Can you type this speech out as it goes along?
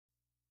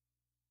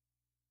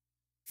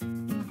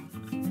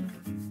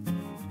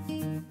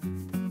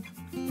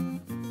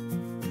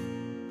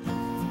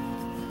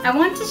I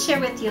want to share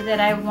with you that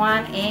I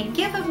won a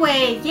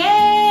giveaway.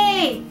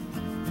 Yay!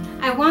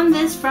 I won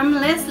this from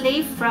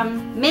Leslie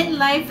from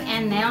Midlife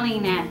and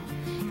Nailing It.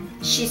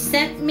 She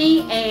sent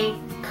me a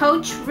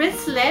Coach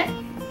wristlet,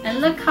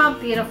 and look how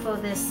beautiful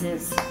this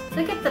is.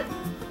 Look at that.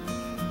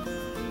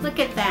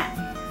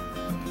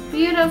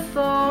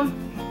 Beautiful.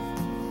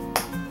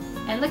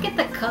 And look at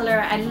the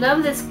color. I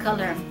love this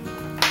color.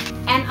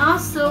 And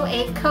also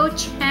a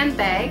Coach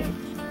handbag.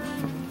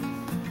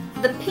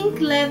 The pink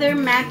leather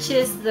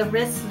matches the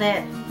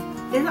wristlet.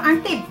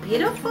 Aren't they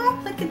beautiful?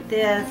 Look at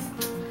this.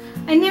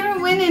 I never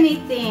win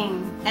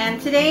anything,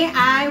 and today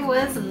I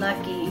was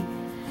lucky.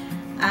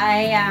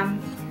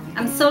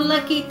 I'm so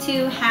lucky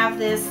to have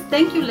this.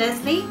 Thank you,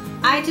 Leslie.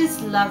 I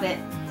just love it.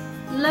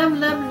 Love,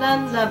 love,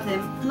 love, love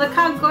them. Look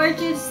how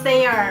gorgeous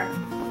they are.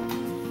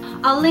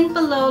 I'll link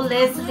below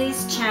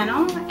Leslie's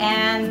channel,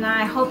 and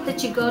I hope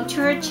that you go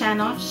to her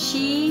channel.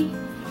 She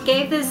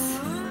gave this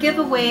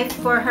giveaway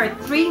for her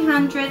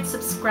 300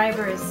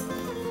 subscribers.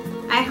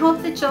 I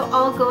hope that you'll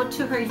all go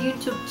to her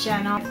YouTube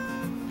channel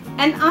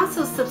and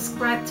also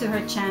subscribe to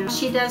her channel.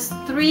 She does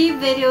 3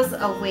 videos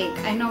a week.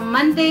 I know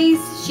Mondays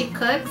she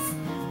cooks,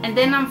 and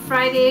then on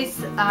Fridays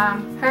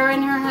her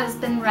and her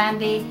husband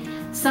Randy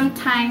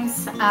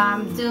sometimes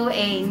do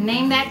a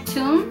name that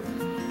tune,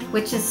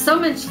 which is so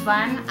much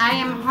fun. I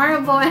am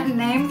horrible at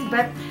names,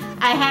 but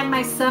I had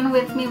my son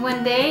with me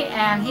one day,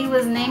 and he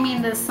was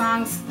naming the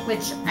songs,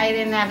 which I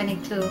didn't have any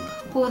clue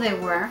who they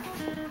were.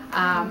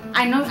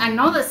 I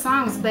know the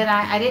songs, but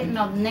I didn't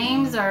know the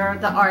names or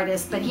the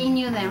artists, but he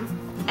knew them.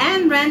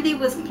 And Randy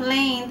was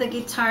playing the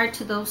guitar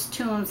to those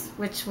tunes,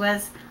 which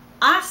was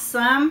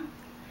awesome.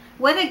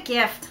 What a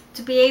gift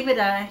to be able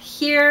to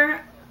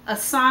hear a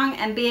song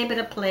and be able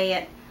to play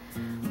it.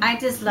 I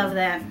just love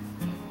that.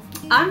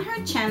 On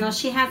her channel,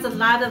 she has a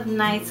lot of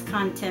nice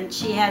content.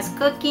 She has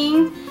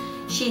cooking.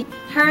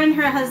 Her and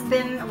her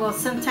husband will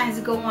sometimes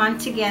go on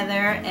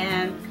together,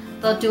 and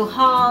they'll do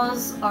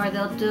hauls, or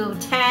they'll do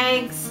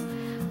tags,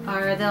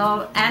 or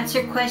they'll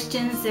answer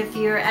questions if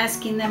you're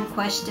asking them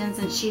questions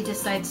and she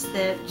decides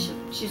that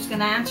she's going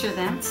to answer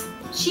them.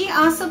 She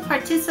also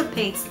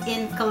participates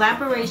in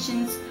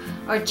collaborations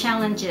or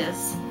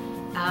challenges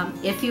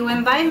if you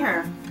invite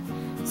her.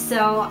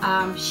 So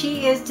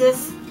she is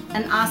just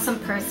an awesome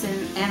person,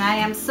 and I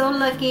am so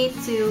lucky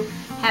to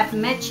have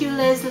met you,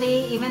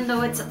 Leslie, even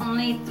though it's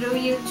only through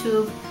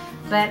YouTube,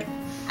 but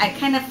I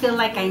kind of feel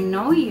like I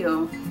know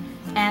you.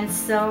 And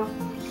so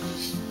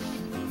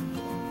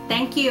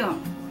thank you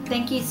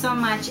so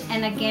much.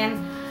 And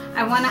again,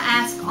 I want to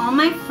ask all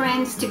my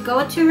friends to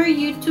go to her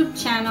YouTube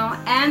channel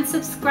and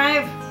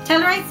subscribe.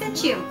 Tell her I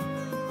sent you.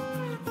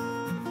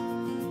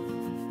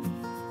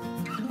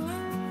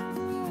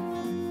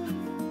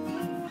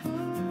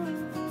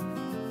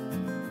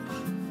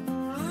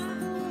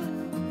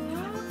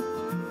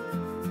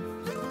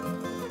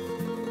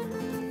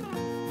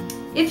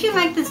 If you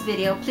like this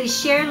video, please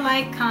share,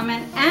 like,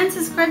 comment, and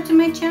subscribe to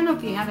my channel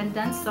if you haven't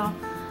done so.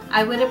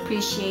 I would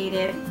appreciate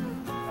it.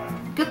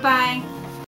 Goodbye.